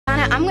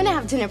Donna, I'm gonna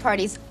have dinner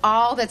parties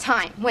all the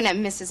time when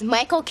I'm Mrs.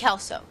 Michael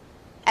Kelso,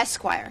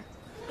 Esquire.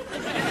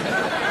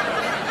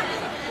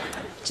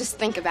 Just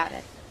think about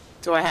it.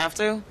 Do I have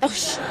to? Oh,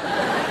 shh.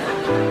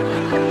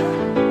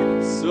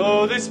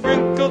 So they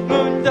sprinkled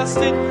moon dust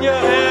in your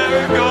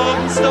hair,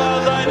 golden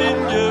starlight in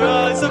your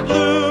eyes of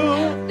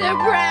blue. They're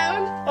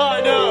brown.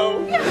 I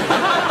know.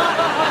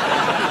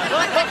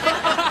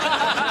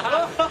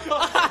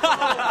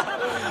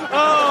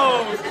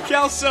 Oh,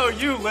 Kelso,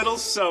 you little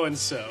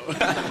so-and-so.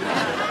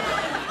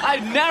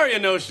 I'd nary a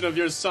notion of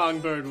your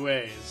songbird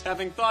ways,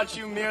 having thought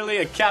you merely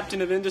a captain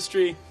of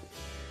industry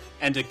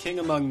and a king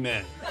among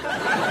men.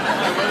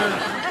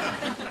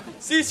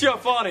 Cease your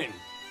fawning,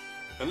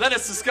 and let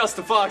us discuss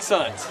the fox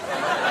hunt.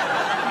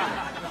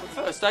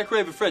 But first, I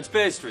crave a French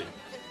pastry.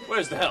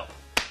 Where's the help?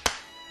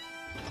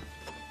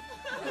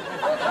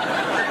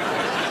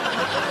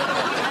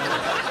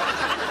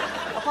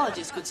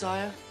 Apologies, good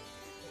sire.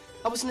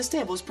 I was in the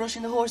stables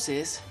brushing the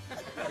horses.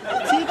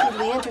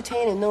 Secretly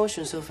entertaining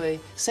notions of a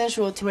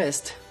sensual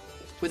tryst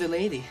with a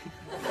lady.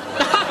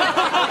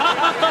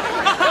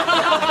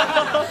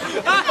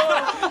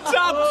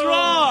 Top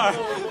drawer!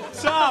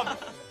 Top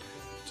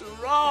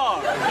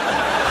drawer!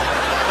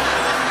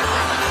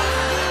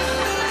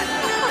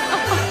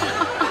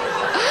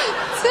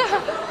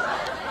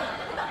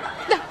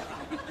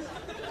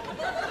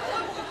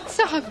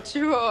 Top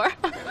drawer.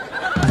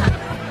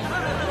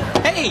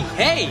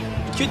 Hey!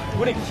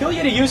 Would it kill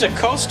you to use a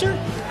coaster?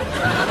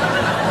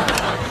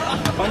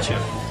 A bunch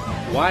of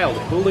wild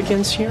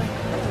hooligans here?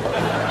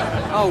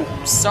 Oh,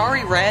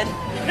 sorry, Red.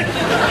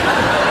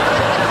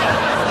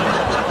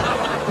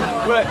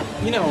 But,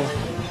 you know,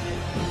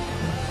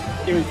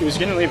 he was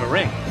gonna leave a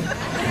ring.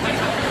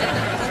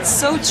 It's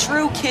so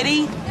true,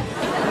 Kitty.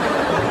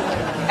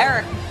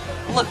 Eric,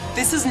 look,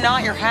 this is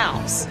not your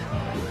house.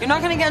 You're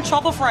not gonna get in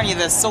trouble for any of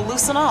this, so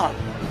loosen up.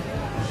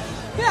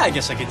 Yeah, I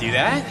guess I could do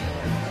that.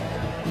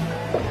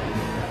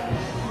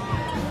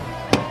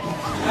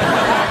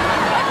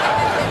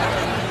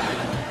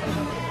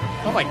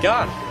 Oh my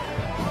God.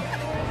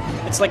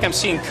 It's like I'm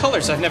seeing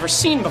colors I've never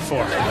seen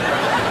before.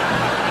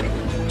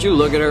 Did you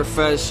look at her,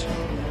 Fez?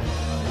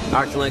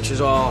 Acting like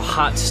she's all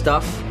hot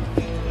stuff.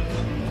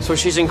 So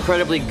she's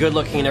incredibly good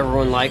looking and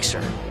everyone likes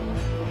her.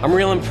 I'm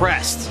real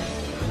impressed.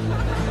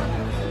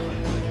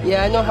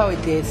 Yeah, I know how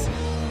it is.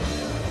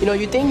 You know,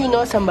 you think you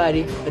know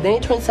somebody, but then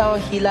it turns out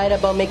he lied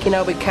about making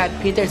out with Kat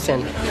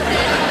Peterson.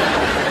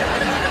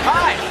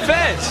 Hi,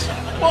 Fez!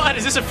 What,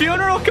 is this a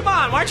funeral? Come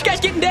on, why aren't you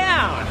guys getting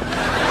down?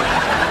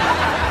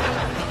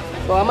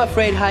 Well, I'm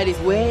afraid Heidi's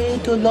way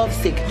too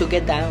lovesick to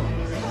get down.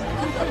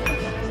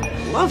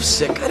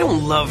 Lovesick? I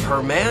don't love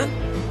her, man.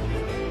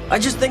 I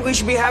just think we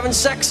should be having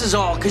sex is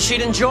all, because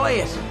she'd enjoy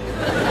it.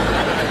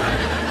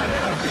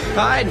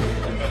 Hyde,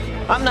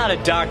 I'm not a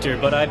doctor,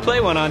 but I play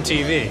one on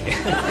TV.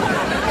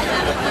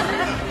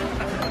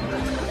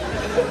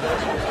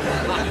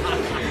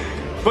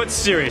 But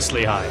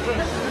seriously, Hyde,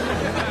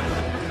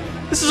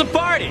 this is a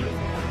party,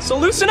 so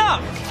loosen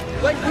up,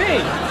 like me.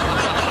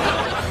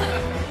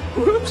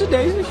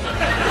 Whoops-a-daisy.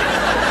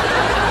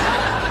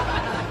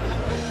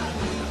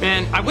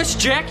 Man, I wish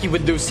Jackie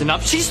would loosen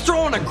up. She's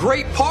throwing a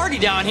great party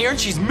down here and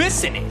she's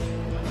missing it.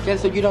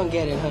 Just so you don't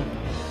get it, huh?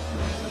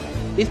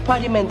 This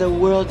party meant the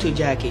world to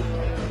Jackie.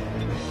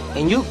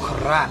 And you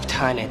crapped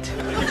on it.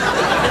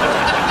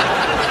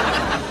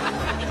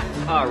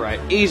 All right,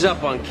 ease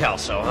up on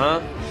Kelso,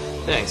 huh?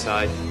 Thanks,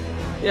 Hyde.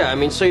 Yeah, I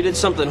mean, so you did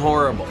something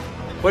horrible.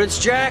 But it's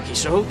Jackie,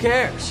 so who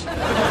cares?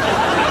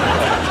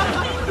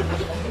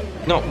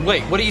 No,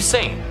 wait, what are you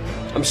saying?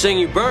 I'm saying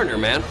you burned her,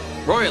 man.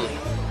 Royally.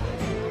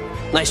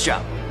 Nice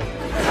job.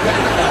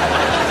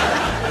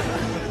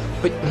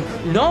 But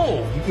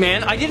no,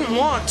 man, I didn't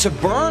want to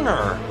burn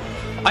her.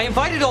 I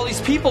invited all these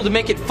people to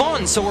make it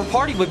fun so her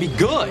party would be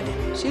good.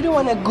 She didn't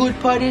want a good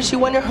party, she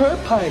wanted her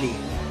party.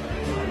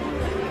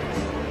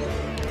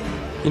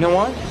 You know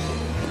what?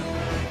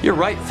 You're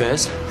right,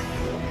 Fizz.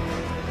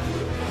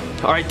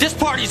 All right, this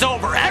party's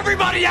over.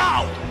 Everybody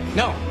out!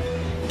 No.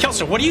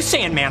 Kelso, what are you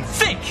saying, man?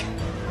 Think!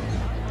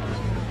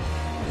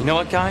 You know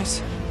what,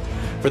 guys?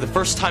 For the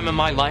first time in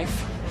my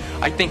life,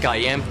 I think I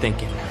am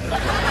thinking.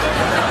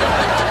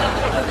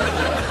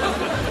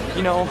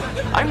 You know,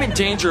 I'm in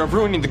danger of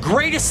ruining the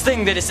greatest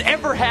thing that has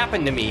ever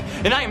happened to me,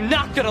 and I am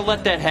not gonna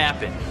let that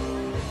happen.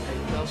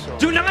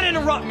 Do not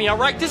interrupt me, all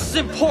right? This is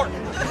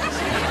important.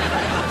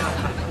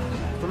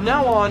 From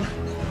now on,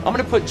 I'm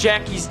gonna put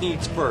Jackie's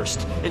needs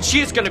first, and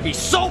she is gonna be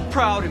so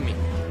proud of me.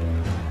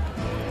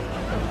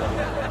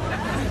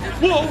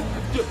 Whoa!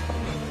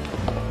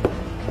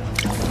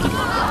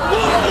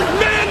 Whoa,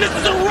 man, this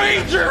is a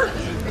ranger!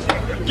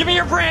 Give me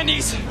your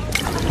brandies.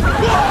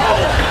 Whoa!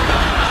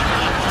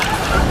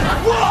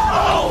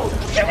 Whoa!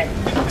 Give me...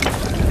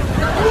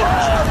 Whoa!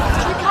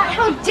 God,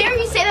 how dare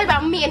you say that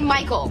about me and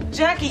Michael?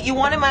 Jackie, you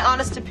wanted my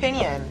honest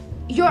opinion.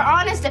 Your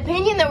honest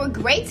opinion that we're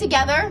great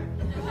together?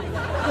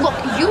 Look,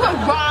 you were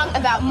wrong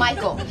about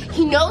Michael.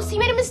 He knows he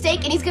made a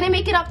mistake and he's gonna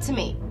make it up to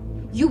me.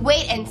 You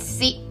wait and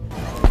see.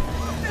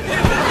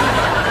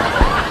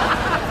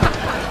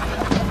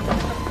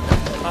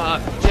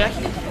 Jack.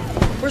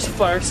 Where's the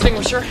fire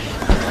extinguisher?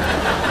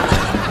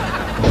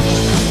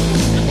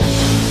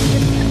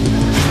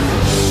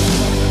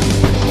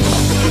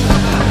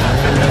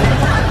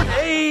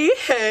 Hey,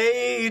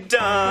 hey,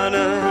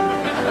 Donna,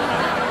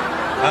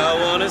 I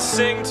wanna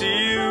sing to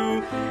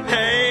you.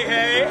 Hey,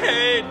 hey,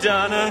 hey,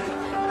 Donna,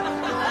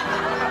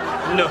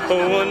 no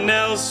one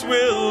else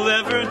will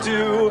ever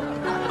do.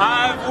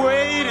 I've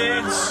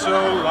waited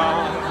so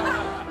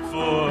long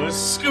for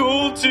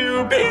school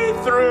to be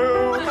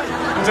through.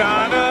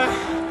 Donna,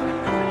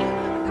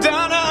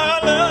 Donna, I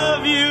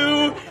love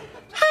you.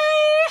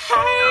 Hey,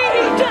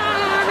 hey,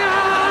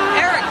 Donna.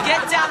 Eric,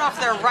 get down off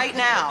there right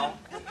now.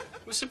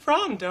 What's the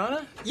problem,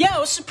 Donna? Yeah,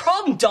 what's the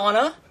problem,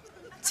 Donna?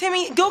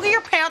 Timmy, go get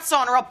your pants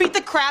on or I'll beat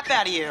the crap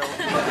out of you.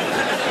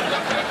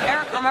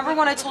 Eric, remember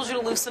when I told you to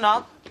loosen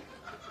up?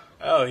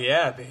 Oh,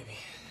 yeah, baby.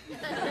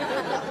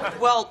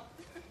 Well,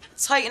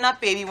 tighten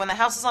up, baby. When the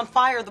house is on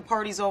fire, the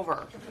party's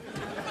over.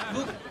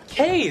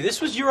 Hey,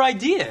 this was your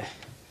idea.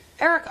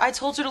 Eric, I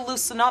told you to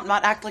loosen up,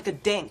 not act like a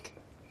dink.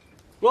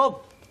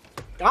 Well,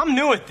 I'm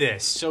new at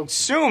this, so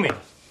sue me.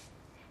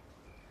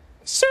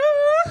 Sue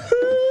me.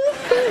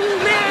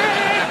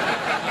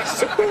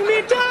 Sue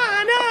me,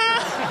 Donna.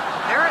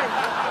 Eric.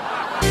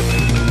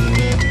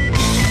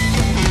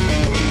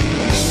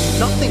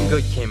 Nothing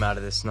good came out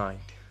of this night.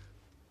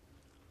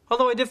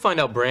 Although I did find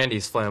out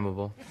brandy's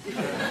flammable.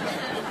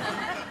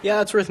 Yeah,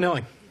 that's worth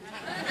knowing.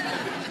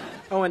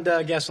 Oh, and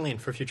gasoline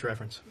for future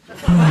reference.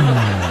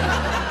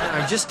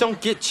 I just don't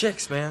get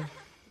chicks, man.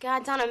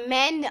 God, Donna,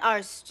 men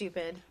are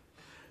stupid.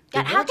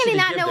 God, They how want can you they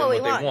to not give know them what we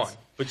what they want? want,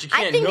 but you I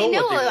can't think know they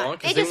know what they what we want want.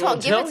 'cause They they just won't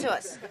won't give it tell to you.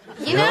 us.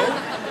 You know?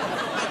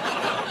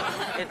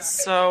 It's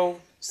so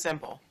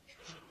simple.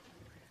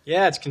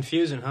 Yeah, it's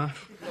confusing, huh?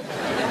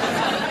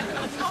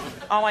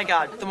 Oh my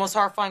God, the most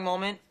horrifying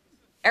moment.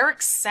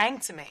 Eric sang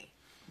to me.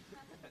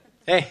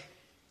 Hey,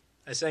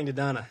 I sang to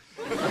Donna.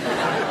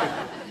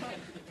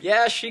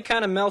 Yeah, she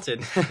kind of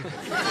melted.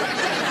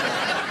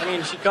 I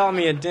mean, she called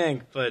me a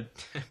dink, but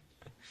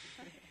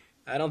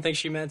I don't think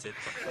she meant it.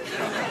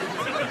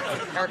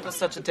 Eric was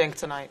such a dink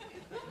tonight.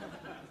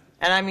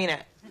 And I mean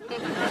it.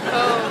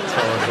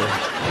 Totally.